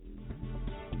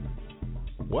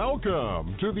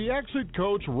Welcome to the Exit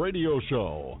Coach Radio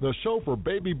Show, the show for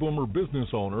baby boomer business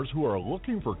owners who are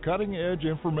looking for cutting-edge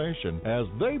information as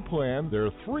they plan their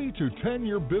 3 to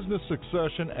 10-year business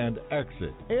succession and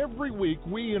exit. Every week,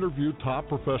 we interview top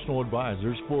professional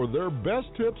advisors for their best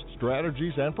tips,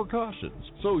 strategies, and precautions,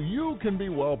 so you can be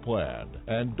well-planned.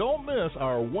 And don't miss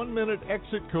our 1-minute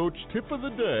Exit Coach tip of the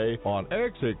day on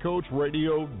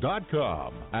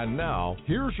ExitCoachRadio.com. And now,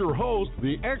 here's your host,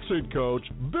 the Exit Coach,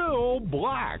 Bill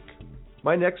Black.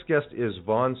 My next guest is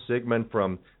Vaughn Sigmund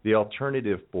from the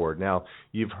Alternative Board. Now,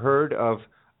 you've heard of,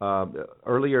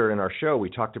 earlier in our show,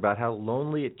 we talked about how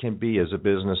lonely it can be as a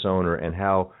business owner and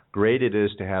how great it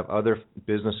is to have other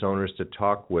business owners to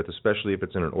talk with, especially if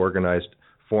it's in an organized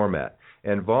format.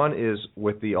 And Vaughn is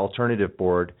with the Alternative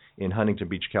Board in Huntington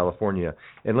Beach, California.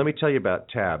 And let me tell you about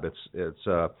TAB.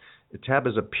 TAB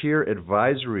is a peer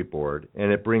advisory board,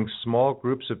 and it brings small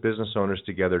groups of business owners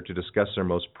together to discuss their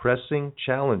most pressing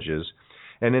challenges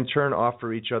and in turn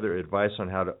offer each other advice on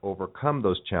how to overcome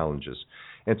those challenges.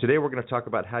 And today we're going to talk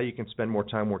about how you can spend more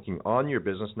time working on your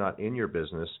business, not in your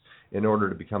business, in order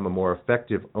to become a more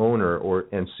effective owner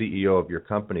and CEO of your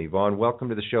company. Vaughn, welcome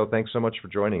to the show. Thanks so much for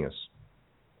joining us.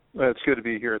 It's good to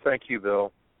be here. Thank you,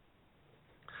 Bill.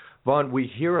 Vaughn,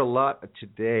 we hear a lot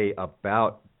today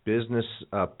about business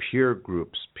peer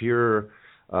groups where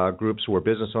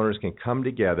business owners can come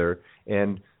together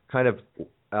and kind of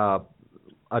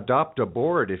adopt a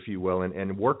board, if you will,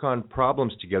 and work on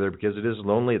problems together because it is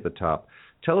lonely at the top.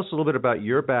 Tell us a little bit about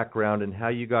your background and how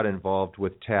you got involved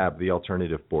with TAB, the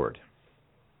Alternative Board.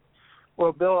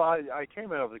 Well, Bill, I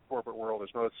came out of the corporate world as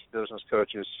most business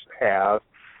coaches have.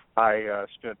 I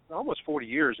spent almost 40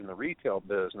 years in the retail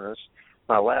business.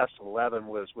 My last 11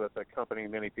 was with a company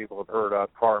many people have heard of,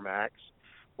 CarMax,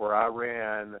 where I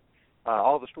ran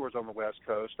all the stores on the West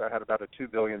Coast. I had about a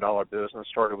 $2 billion business,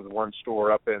 started with one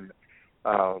store up in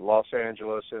Los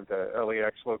Angeles in the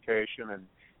LAX location and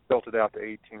built it out to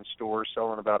 18 stores,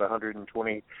 selling about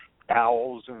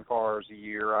 120,000 cars a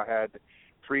year. I had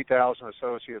 3,000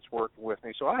 associates working with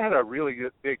me. So I had a really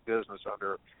good, big business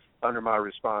under my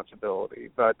responsibility.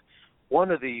 But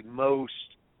one of the most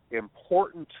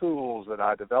important tools that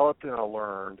I developed and I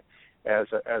learned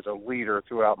as a leader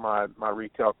throughout my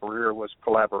retail career was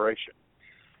collaboration.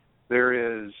 There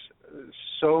is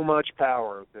so much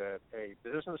power that a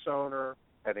business owner,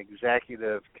 an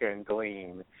executive can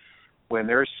glean when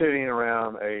they're sitting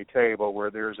around a table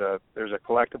where there's a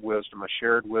collective wisdom, a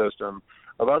shared wisdom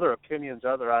of other opinions,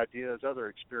 other ideas, other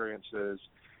experiences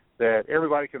that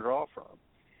everybody can draw from.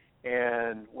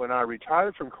 And when I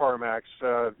retired from CarMax,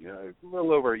 a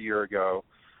little over a year ago,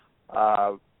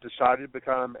 decided to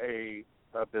become a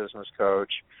business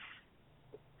coach.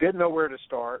 Didn't know where to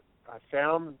start. I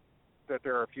found that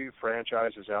there are a few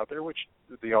franchises out there, which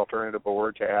the Alternative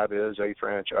Board, TAB, is a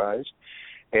franchise,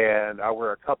 and I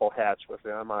wear a couple hats with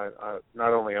them. I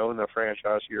not only own the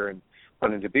franchise here in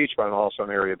Huntington Beach, but I'm also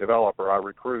an area developer. I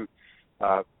recruit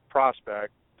prospective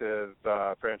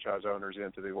franchise owners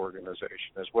into the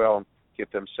organization as well and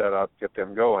get them set up, get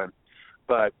them going.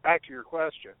 But back to your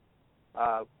question,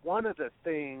 one of the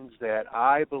things that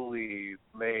I believe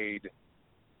made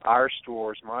our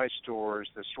stores, my stores,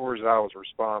 the stores that I was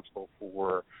responsible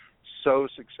for, so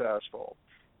successful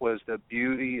was the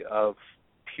beauty of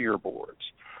peer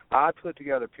boards. I put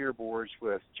together peer boards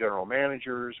with general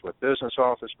managers, with business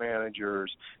office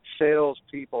managers,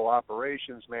 salespeople,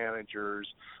 operations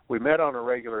managers. We met on a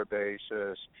regular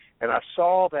basis, and I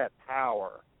saw that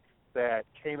power that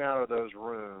came out of those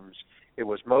rooms. It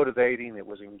was motivating. It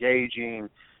was engaging.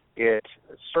 It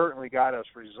certainly got us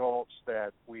results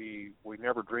that we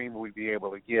never dreamed we'd be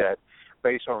able to get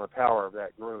based on the power of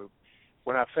that group.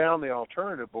 When I found the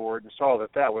Alternative Board and saw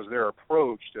that that was their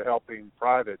approach to helping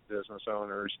private business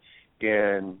owners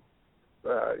in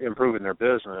improving their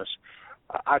business,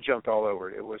 I jumped all over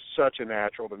it. It was such a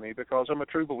natural to me because I'm a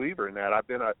true believer in that. I've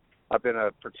been a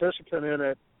participant in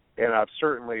it, and I've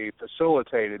certainly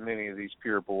facilitated many of these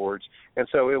peer boards. And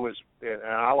so it was, and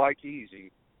I like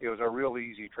easy. It was a real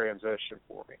easy transition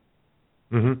for me.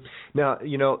 Mm-hmm. Now,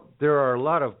 there are a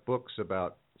lot of books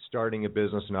about starting a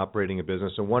business and operating a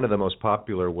business, and one of the most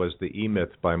popular was The E-Myth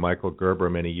by Michael Gerber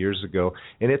many years ago,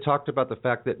 and it talked about the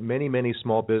fact that many, many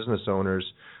small business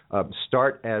owners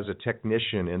start as a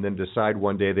technician and then decide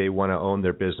one day they want to own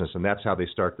their business, and that's how they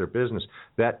start their business.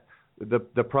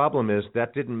 The problem is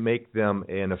that didn't make them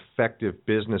an effective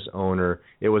business owner.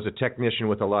 It was a technician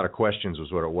with a lot of questions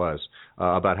was what it was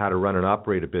about how to run and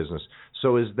operate a business.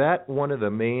 So is that one of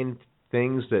the main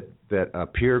things that a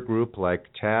peer group like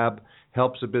TAB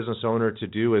helps a business owner to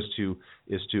do is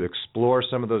to explore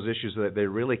some of those issues that they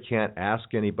really can't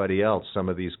ask anybody else some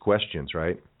of these questions,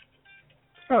 right?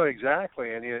 Oh,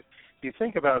 exactly. And you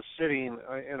think about sitting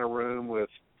in a room with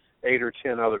 8 or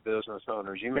 10 other business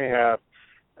owners. You may have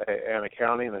an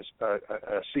accounting,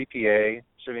 a CPA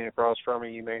sitting across from you.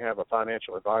 You may have a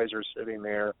financial advisor sitting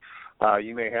there.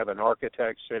 You may have an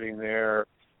architect sitting there.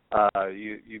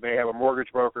 You may have a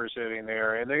mortgage broker sitting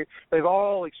there. And they've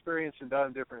all experienced and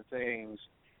done different things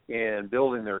in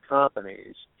building their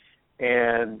companies.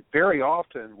 And very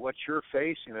often what you're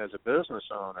facing as a business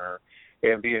owner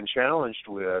and being challenged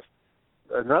with,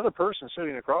 another person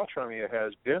sitting across from you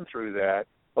has been through that,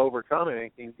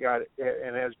 overcoming it,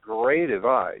 and has great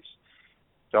advice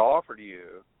to offer to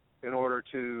you in order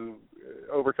to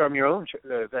overcome your own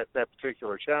that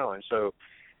particular challenge. So,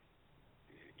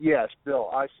 yes, Bill,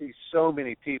 I see so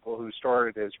many people who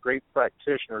started as great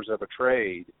practitioners of a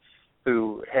trade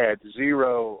who had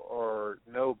zero or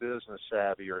no business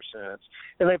savvy or sense,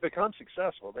 and they've become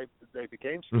successful. They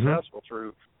became successful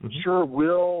through sure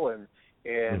will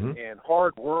and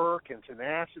hard work and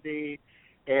tenacity.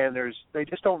 And they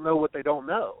just don't know what they don't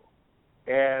know.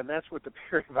 And that's what the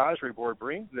Peer Advisory Board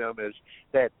brings them, is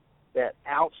that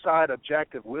outside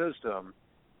objective wisdom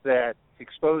that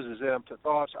exposes them to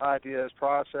thoughts, ideas,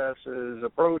 processes,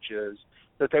 approaches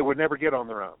that they would never get on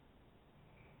their own.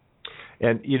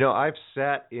 And, I've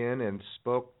sat in and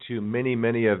spoke to many,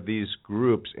 many of these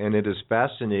groups, and it is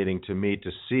fascinating to me to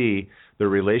see the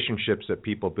relationships that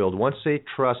people build. Once they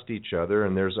trust each other,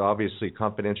 and there's obviously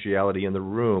confidentiality in the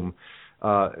room,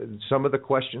 some of the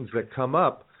questions that come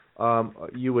up,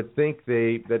 you would think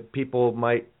that people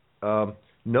might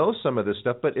know some of this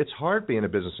stuff, but it's hard being a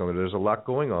business owner. There's a lot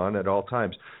going on at all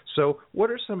times. So what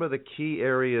are some of the key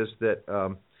areas that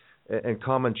and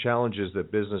common challenges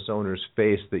that business owners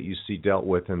face that you see dealt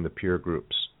with in the peer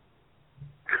groups?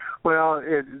 Well,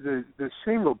 the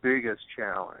single biggest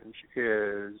challenge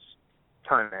is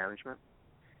time management.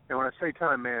 And when I say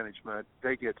time management,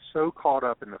 they get so caught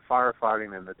up in the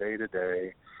firefighting and the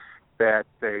day-to-day that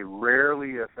they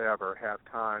rarely, if ever, have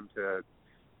time to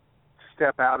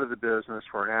step out of the business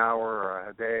for an hour or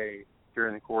a day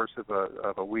during the course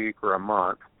of a week or a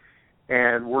month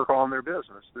and work on their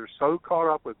business. They're so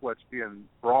caught up with what's being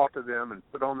brought to them and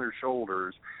put on their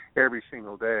shoulders every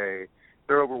single day,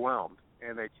 they're overwhelmed,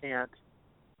 and they can't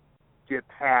get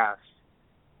past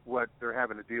what they're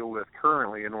having to deal with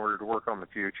currently in order to work on the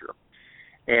future.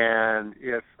 And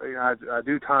if I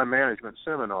do time management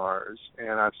seminars,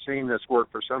 and I've seen this work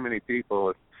for so many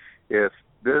people, if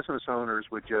business owners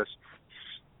would just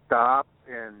stop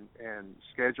and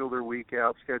schedule their week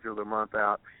out, schedule their month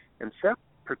out, and set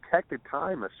protected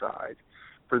time aside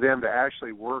for them to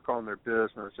actually work on their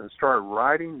business and start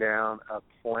writing down a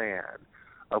plan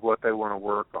of what they want to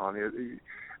work on.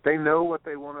 They know what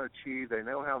they want to achieve. They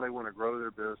know how they want to grow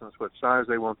their business, what size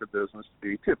they want their business to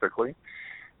be, typically.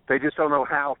 They just don't know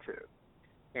how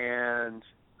to. And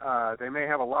they may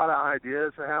have a lot of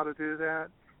ideas of how to do that,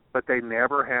 but they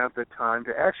never have the time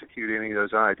to execute any of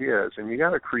those ideas. And you got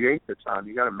to create the time.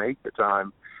 You got to make the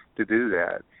time to do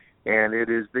that. And it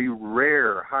is the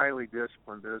rare, highly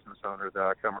disciplined business owner that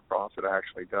I come across that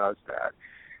actually does that.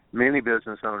 Many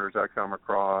business owners I come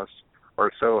across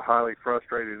are so highly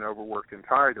frustrated and overworked and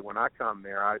tired that when I come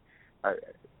there,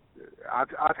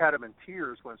 I've had them in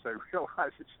tears once they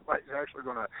realize that somebody's actually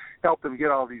going to help them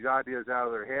get all these ideas out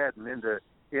of their head and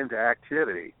into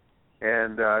activity.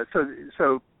 And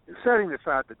so setting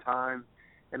aside the time,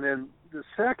 and then the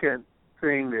second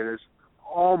thing that is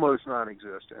almost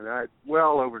non-existent,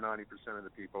 well over 90% of the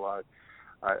people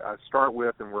I start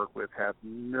with and work with have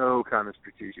no kind of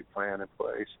strategic plan in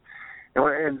place.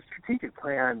 And strategic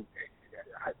plan,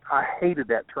 I hated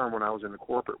that term when I was in the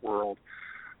corporate world.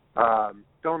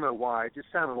 Don't know why. It just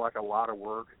sounded like a lot of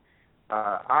work.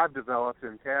 I've developed,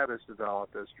 and Tab has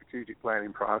developed, a strategic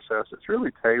planning process that's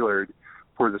really tailored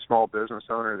for the small business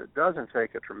owner that doesn't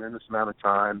take a tremendous amount of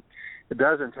time. It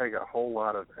doesn't take a whole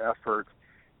lot of effort.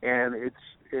 And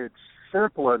it's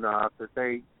simple enough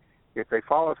that if they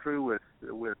follow through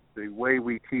with the way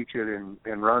we teach it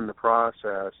and run the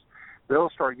process,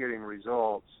 they'll start getting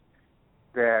results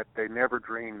that they never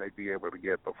dreamed they'd be able to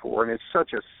get before. And it's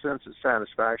such a sense of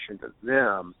satisfaction to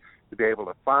them to be able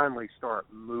to finally start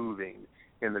moving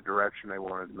in the direction they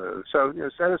wanted to move. So,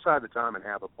 set aside the time and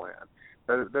have a plan.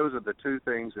 Those are the two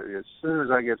things that as soon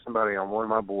as I get somebody on one of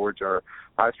my boards or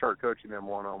I start coaching them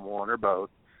one-on-one or both,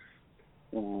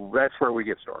 that's where we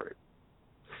get started.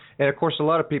 And of course, a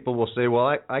lot of people will say,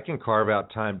 well, I can carve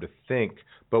out time to think,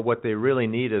 but what they really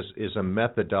need is a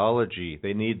methodology.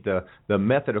 They need the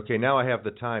method. Okay, now I have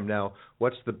the time. Now,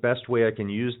 what's the best way I can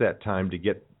use that time to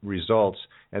get results?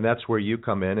 And that's where you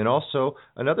come in. And also,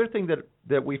 another thing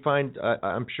that we find,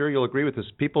 I'm sure you'll agree with this,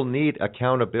 people need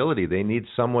accountability. They need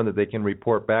someone that they can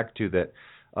report back to that,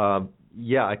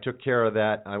 yeah, I took care of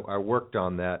that. I worked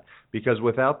on that. Because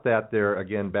without that, they're,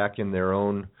 again, back in their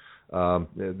own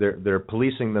they're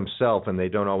policing themselves, and they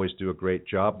don't always do a great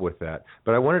job with that.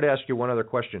 But I wanted to ask you one other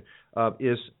question.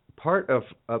 Is part of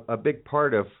a big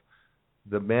part of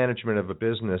the management of a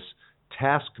business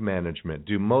task management?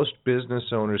 Do most business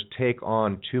owners take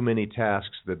on too many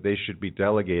tasks that they should be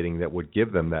delegating that would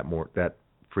give them that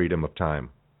freedom of time?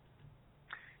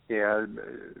 Yeah,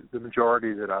 the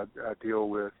majority that I deal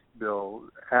with, Bill,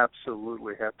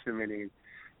 absolutely have too many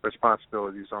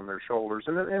responsibilities on their shoulders,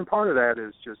 and part of that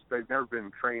is just they've never been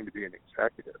trained to be an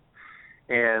executive,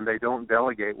 and they don't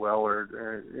delegate well,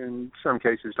 or in some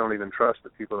cases don't even trust the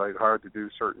people they've hired to do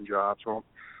certain jobs, won't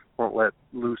let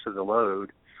loose of the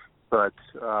load. But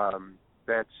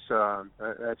that's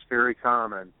very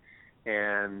common,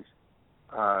 and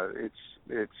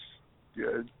it's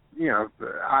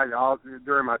I'll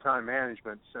during my time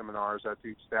management seminars I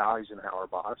teach the Eisenhower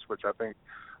box, which I think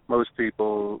most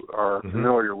people are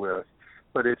familiar with,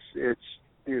 but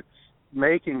it's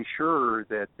making sure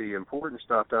that the important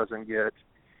stuff doesn't get,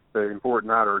 the important,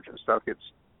 not urgent stuff gets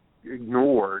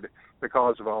ignored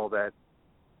because of all that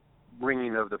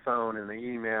ringing of the phone and the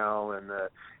email and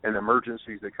the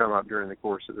emergencies that come up during the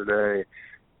course of the day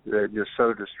that just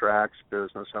so distracts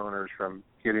business owners from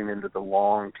getting into the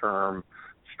long-term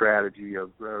strategy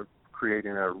of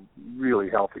creating a really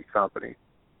healthy company.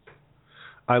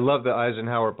 I love the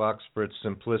Eisenhower box for its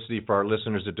simplicity. For our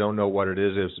listeners that don't know what it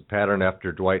is, it's a pattern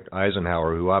after Dwight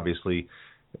Eisenhower, who obviously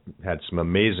had some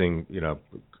amazing,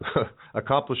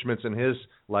 accomplishments in his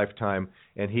lifetime.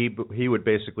 And he would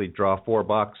basically draw 4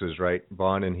 boxes, right,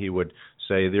 Vaughn? And he would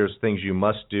say, there's things you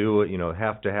must do,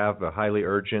 have to have, a highly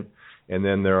urgent, and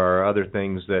then there are other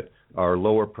things that are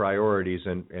lower priorities.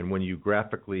 And when you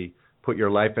graphically put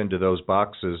your life into those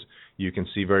boxes, you can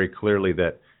see very clearly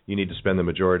that you need to spend the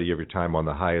majority of your time on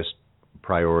the highest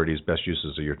priorities, best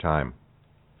uses of your time.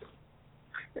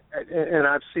 And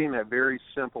I've seen that very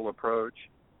simple approach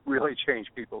really change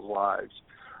people's lives.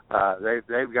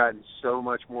 They've gotten so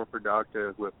much more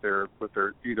productive with their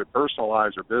either personal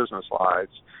lives or business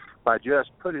lives by just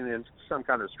putting in some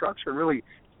kind of structure and really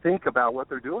think about what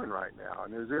they're doing right now.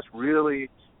 And is this really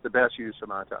the best use of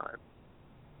my time?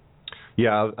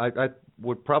 Yeah, I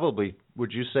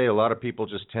would you say a lot of people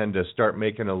just tend to start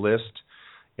making a list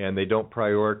and they don't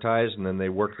prioritize, and then they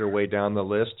work their way down the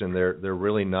list, and they're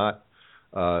really not,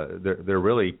 they're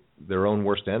really their own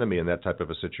worst enemy in that type of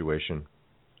a situation?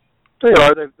 They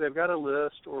are. They've got a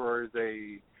list, or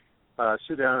they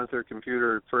sit down at their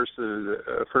computer first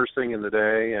thing in the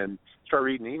day and start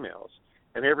reading emails.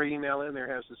 And every email in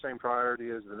there has the same priority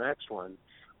as the next one,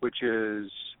 which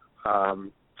is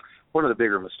one of the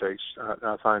bigger mistakes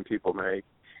I find people make.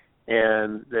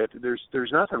 And that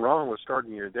there's nothing wrong with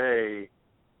starting your day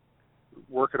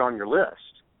working on your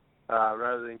list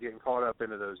rather than getting caught up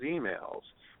into those emails,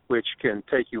 which can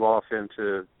take you off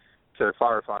into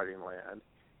firefighting land.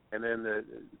 And then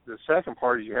the second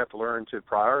part is you have to learn to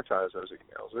prioritize those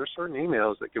emails. There's certain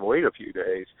emails that can wait a few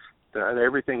days, and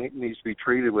everything needs to be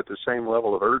treated with the same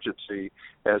level of urgency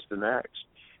as the next.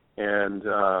 And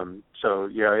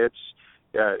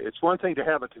it's one thing to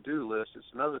have a to-do list. It's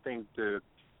another thing to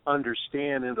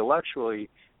understand intellectually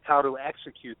how to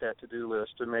execute that to-do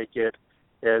list to make it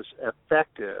as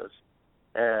effective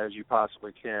as you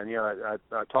possibly can.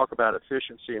 I talk about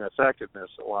efficiency and effectiveness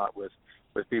a lot with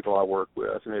people I work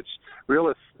with, and it's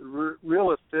real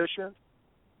efficient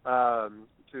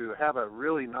to have a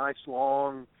really nice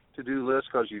long to-do list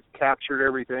because you've captured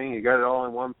everything, you got it all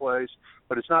in one place,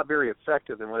 but it's not very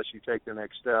effective unless you take the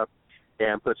next step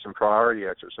and put some priority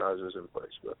exercises in place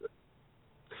with it.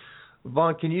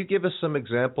 Vaughn, can you give us some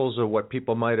examples of what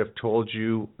people might have told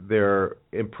you their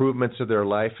improvements of their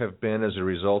life have been as a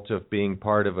result of being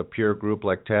part of a peer group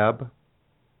like TAB?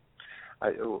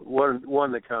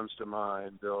 One that comes to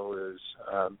mind, Bill, is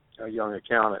a young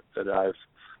accountant that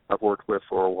I've worked with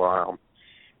for a while.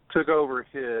 Took over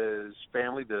his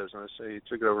family business. He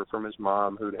took it over from his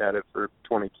mom, who'd had it for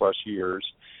 20-plus years.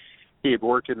 He had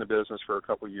worked in the business for a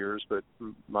couple of years, but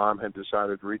Mom had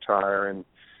decided to retire, and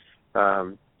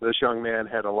this young man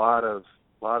had a lot of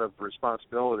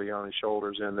responsibility on his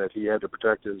shoulders in that he had to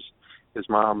protect his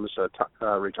mom's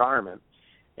retirement.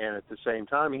 And at the same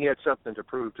time, he had something to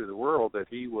prove to the world that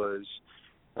he was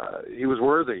he was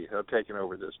worthy of taking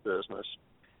over this business.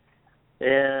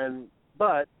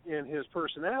 But in his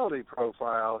personality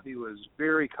profile, he was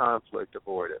very conflict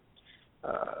avoidant.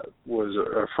 Was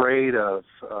afraid of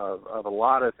a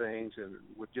lot of things and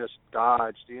would just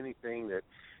dodge anything that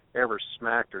ever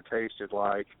smacked or tasted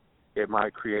like it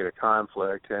might create a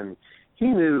conflict. And he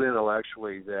knew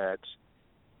intellectually that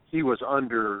he was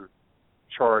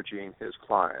undercharging his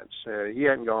clients. He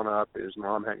hadn't gone up, his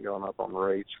mom hadn't gone up on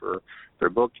rates for their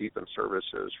bookkeeping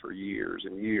services for years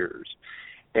and years.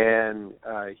 And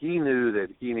he knew that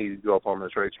he needed to go up on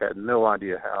those rates, had no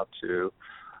idea how to,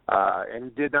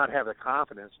 and did not have the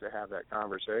confidence to have that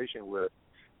conversation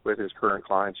with his current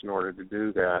clients in order to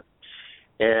do that.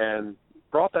 And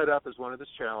brought that up as one of his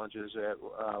challenges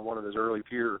at one of his early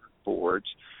peer boards.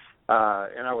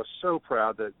 And I was so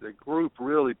proud that the group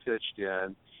really pitched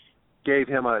in, gave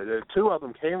him two of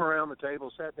them came around the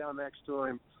table, sat down next to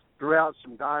him, drew out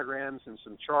some diagrams and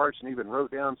some charts, and even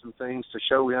wrote down some things to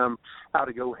show him how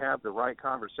to go have the right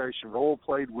conversation,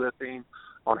 role-played with him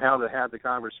on how to have the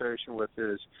conversation with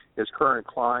his current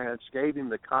clients, gave him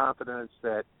the confidence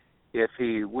that if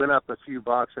he went up a few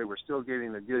bucks, they were still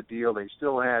getting a good deal. They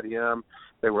still had him.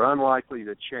 They were unlikely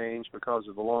to change because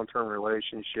of the long-term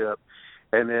relationship.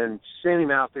 And then sent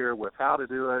him out there with how to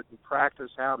do it and practice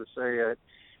how to say it.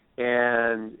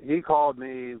 And he called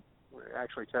me,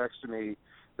 actually texted me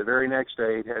the very next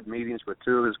day. He had meetings with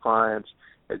two of his clients,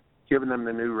 had given them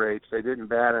the new rates. They didn't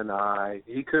bat an eye.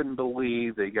 He couldn't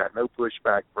believe they got no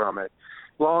pushback from it.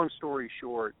 Long story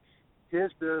short,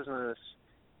 his business,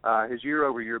 his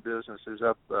year-over-year business is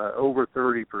up over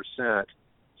 30%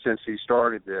 since he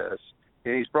started this.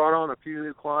 And he's brought on a few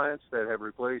new clients that have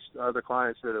replaced other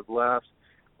clients that have left.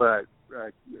 But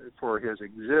for his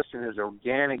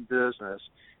organic business,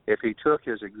 if he took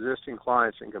his existing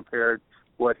clients and compared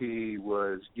what he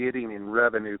was getting in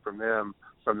revenue from them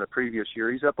from the previous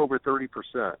year, he's up over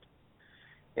 30%.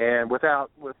 And with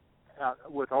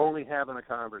only having a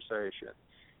conversation.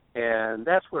 And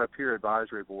that's what a peer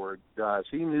advisory board does.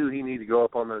 He knew he needed to go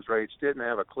up on those rates, didn't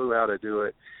have a clue how to do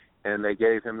it, and they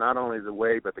gave him not only the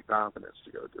way but the confidence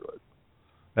to go do it.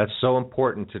 That's so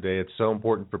important today. It's so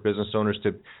important for business owners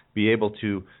to be able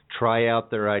to try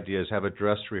out their ideas, have a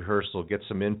dress rehearsal, get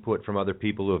some input from other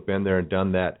people who have been there and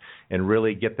done that, and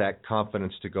really get that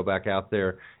confidence to go back out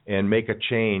there and make a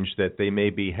change that they may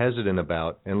be hesitant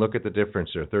about. And look at the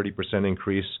difference there, 30%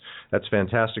 increase. That's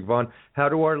fantastic. Vaughn, how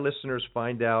do our listeners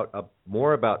find out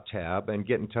more about TAB and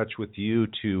get in touch with you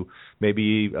to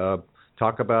maybe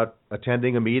talk about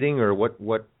attending a meeting or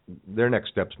what their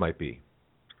next steps might be?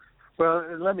 Well,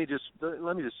 let me just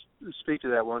speak to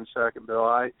that 1 second, Bill.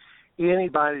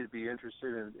 Anybody to be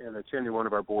interested in attending one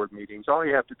of our board meetings, all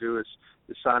you have to do is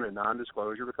sign a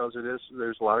non-disclosure because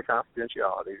there's a lot of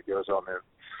confidentiality that goes on there.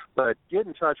 But get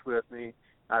in touch with me.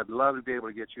 I'd love to be able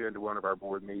to get you into one of our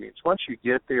board meetings. Once you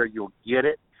get there, you'll get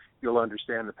it. You'll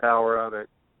understand the power of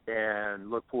it and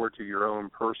look forward to your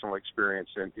own personal experience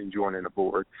in joining a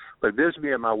board. But visit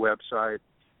me at my website.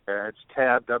 It's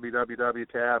TAB,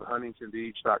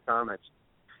 www.tabhuntingtonbeach.com. That's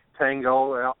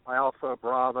Tango, Alpha,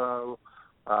 Bravo,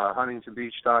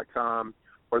 huntingtonbeach.com.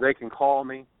 Or they can call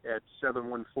me at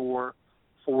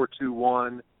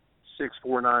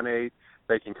 714-421-6498.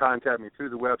 They can contact me through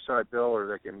the website, Bill,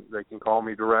 or they can call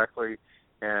me directly,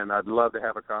 and I'd love to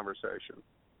have a conversation.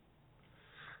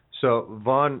 So,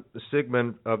 Vaughn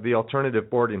Sigmund of the Alternative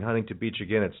Board in Huntington Beach,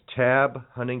 again, it's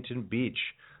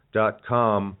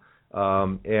tabhuntingtonbeach.com.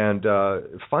 And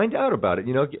find out about it.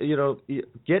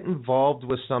 Get involved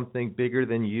with something bigger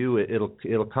than you.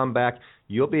 It'll come back.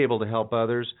 You'll be able to help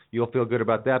others. You'll feel good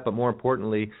about that. But more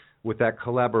importantly, with that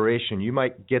collaboration, you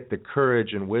might get the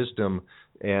courage and wisdom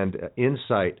and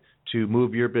insight to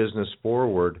move your business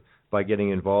forward by getting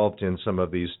involved in some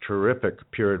of these terrific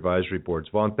peer advisory boards.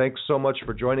 Vaughn, thanks so much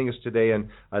for joining us today, and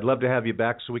I'd love to have you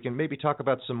back so we can maybe talk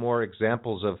about some more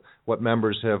examples of what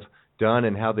members have done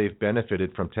and how they've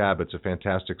benefited from TAB. It's a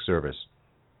fantastic service.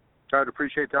 I'd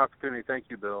appreciate the opportunity. Thank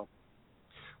you, Bill.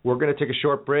 We're going to take a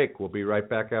short break. We'll be right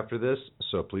back after this,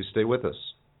 so please stay with us.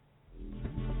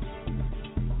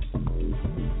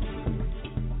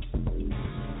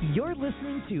 You're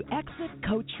listening to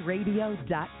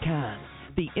ExitCoachRadio.com,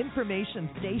 the information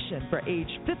station for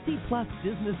age 50-plus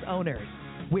business owners,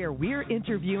 where we're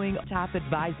interviewing top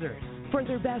advisors for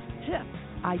their best tips,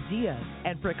 ideas,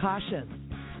 and precautions,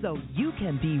 so you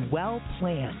can be well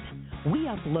planned. We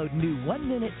upload new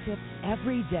 1-minute tips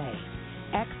every day.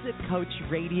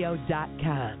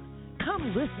 ExitCoachRadio.com.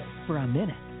 Come listen for a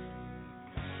minute.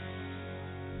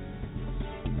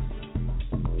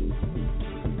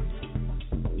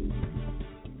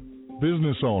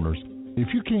 Business owners, If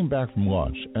you came back from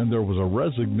lunch and there was a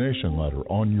resignation letter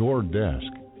on your desk,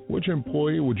 which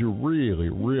employee would you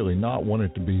really not want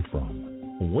it to be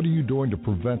from? What are you doing to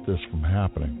prevent this from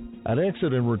happening? At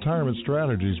Exit and Retirement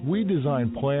Strategies, we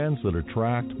design plans that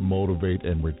attract, motivate,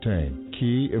 and retain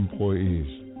key employees.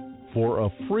 For a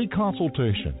free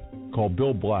consultation, call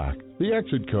Bill Black, the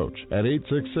Exit Coach, at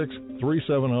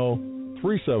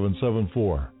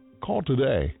 866-370-3774. Call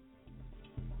today.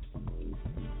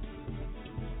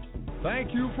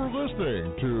 Thank you for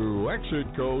listening to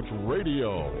Exit Coach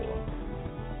Radio.